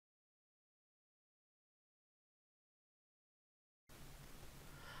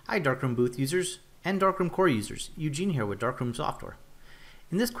Hi Darkroom booth users and Darkroom core users, Eugene here with Darkroom Software.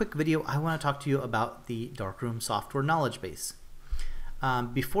 In this quick video I want to talk to you about the Darkroom software knowledge base.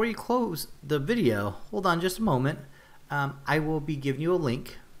 Before you close the video, hold on just a moment. I will be giving you a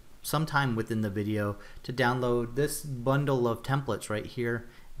link sometime within the video to download this bundle of templates right here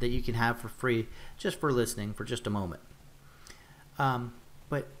that you can have for free just for listening for just a moment.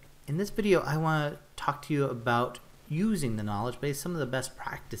 But in this video I want to talk to you about using the knowledge base, some of the best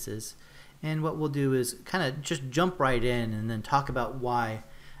practices, and what we'll do is kind of just jump right in and then talk about why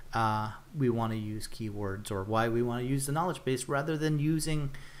we want to use keywords or why we want to use the knowledge base rather than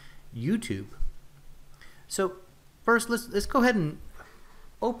using YouTube. So first let's go ahead and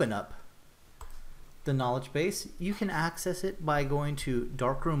open up the knowledge base. You can access it by going to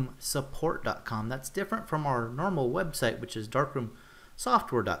darkroomsupport.com. That's different from our normal website, which is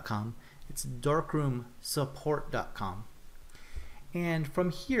darkroomsoftware.com. It's darkroomsupport.com. And from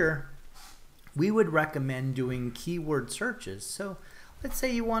here, we would recommend doing keyword searches. So let's say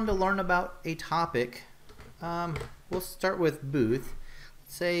you wanted to learn about a topic. We'll start with booth.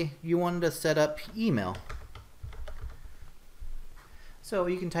 Let's say you wanted to set up email. So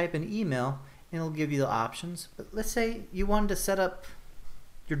you can type in email and it'll give you the options. But let's say you wanted to set up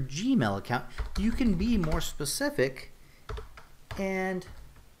your Gmail account. You can be more specific and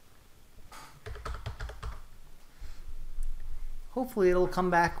hopefully it'll come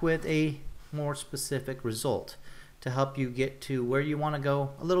back with a more specific result to help you get to where you want to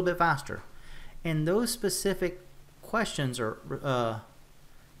go a little bit faster. And those specific questions or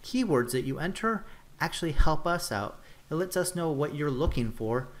keywords that you enter actually help us out. It lets us know what you're looking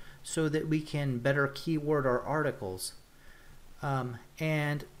for so that we can better keyword our articles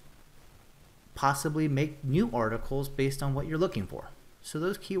and possibly make new articles based on what you're looking for. So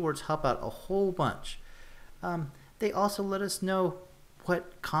those keywords help out a whole bunch. They also let us know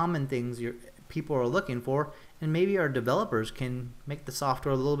what common things people are looking for, and maybe our developers can make the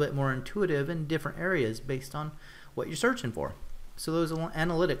software a little bit more intuitive in different areas based on what you're searching for. So those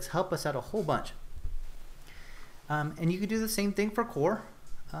analytics help us out a whole bunch. And you can do the same thing for core.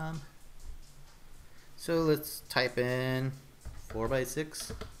 So let's type in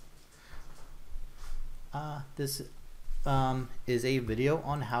 4x6. This is a video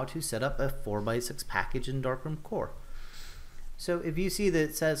on how to set up a 4x6 package in Darkroom Core. So if you see that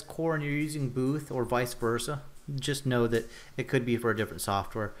it says core and you're using booth or vice versa, just know that it could be for a different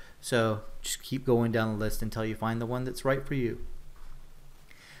software. So just keep going down the list until you find the one that's right for you.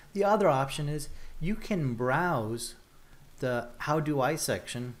 The other option is you can browse the how do I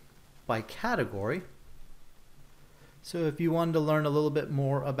section by category. So if you wanted to learn a little bit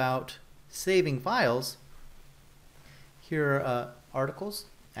more about saving files, here are articles,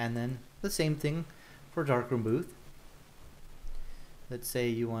 and then the same thing for Darkroom Booth. Let's say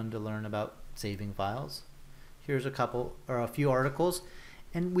you wanted to learn about saving files. Here's a few articles,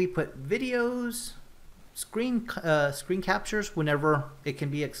 and we put videos, screen captures whenever it can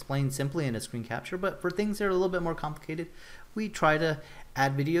be explained simply in a screen capture, but for things that are a little bit more complicated, we try to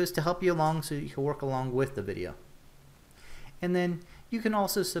add videos to help you along so you can work along with the video. And then you can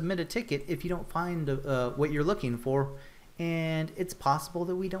also submit a ticket if you don't find what you're looking for, and it's possible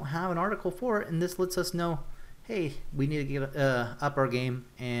that we don't have an article for it, and this lets us know, hey, we need to get up our game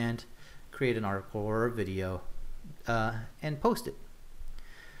and create an article or a video and post it.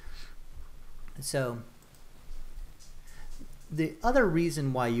 So the other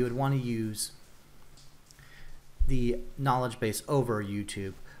reason why you would want to use the knowledge base over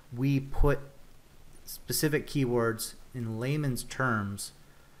YouTube, we put specific keywords in layman's terms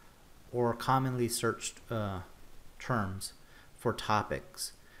or commonly searched terms for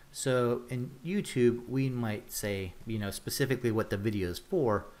topics. So in YouTube we might say, you know, specifically what the video is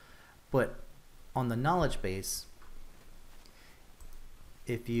for, but on the knowledge base,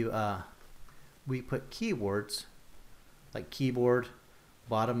 if you we put keywords like keyboard,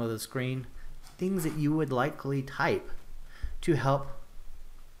 bottom of the screen, things that you would likely type to help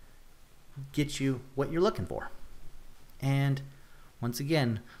get you what you're looking for. And once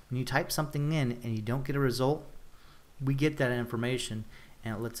again, when you type something in and you don't get a result, we get that information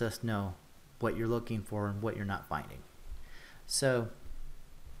and it lets us know what you're looking for and what you're not finding. So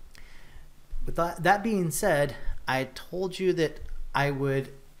with that being said, I told you that I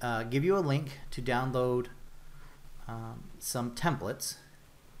would give you a link to download some templates.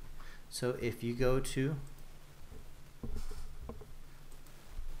 So if you go to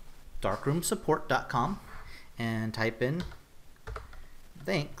darkroomsupport.com and type in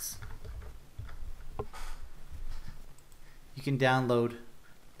thanks, you can download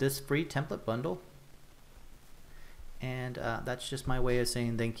this free template bundle And that's just my way of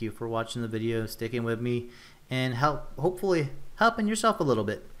saying thank you for watching the video, sticking with me, and hopefully helping yourself a little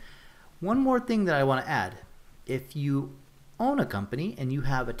bit. One more thing that I want to add. If you own a company and you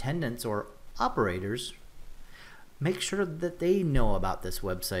have attendants or operators, make sure that they know about this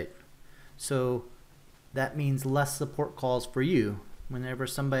website. So that means less support calls for you. Whenever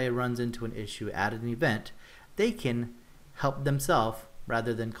somebody runs into an issue at an event, they can help themselves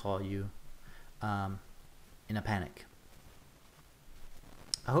rather than call you in a panic.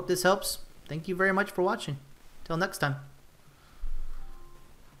 I hope this helps. Thank you very much for watching. Till next time.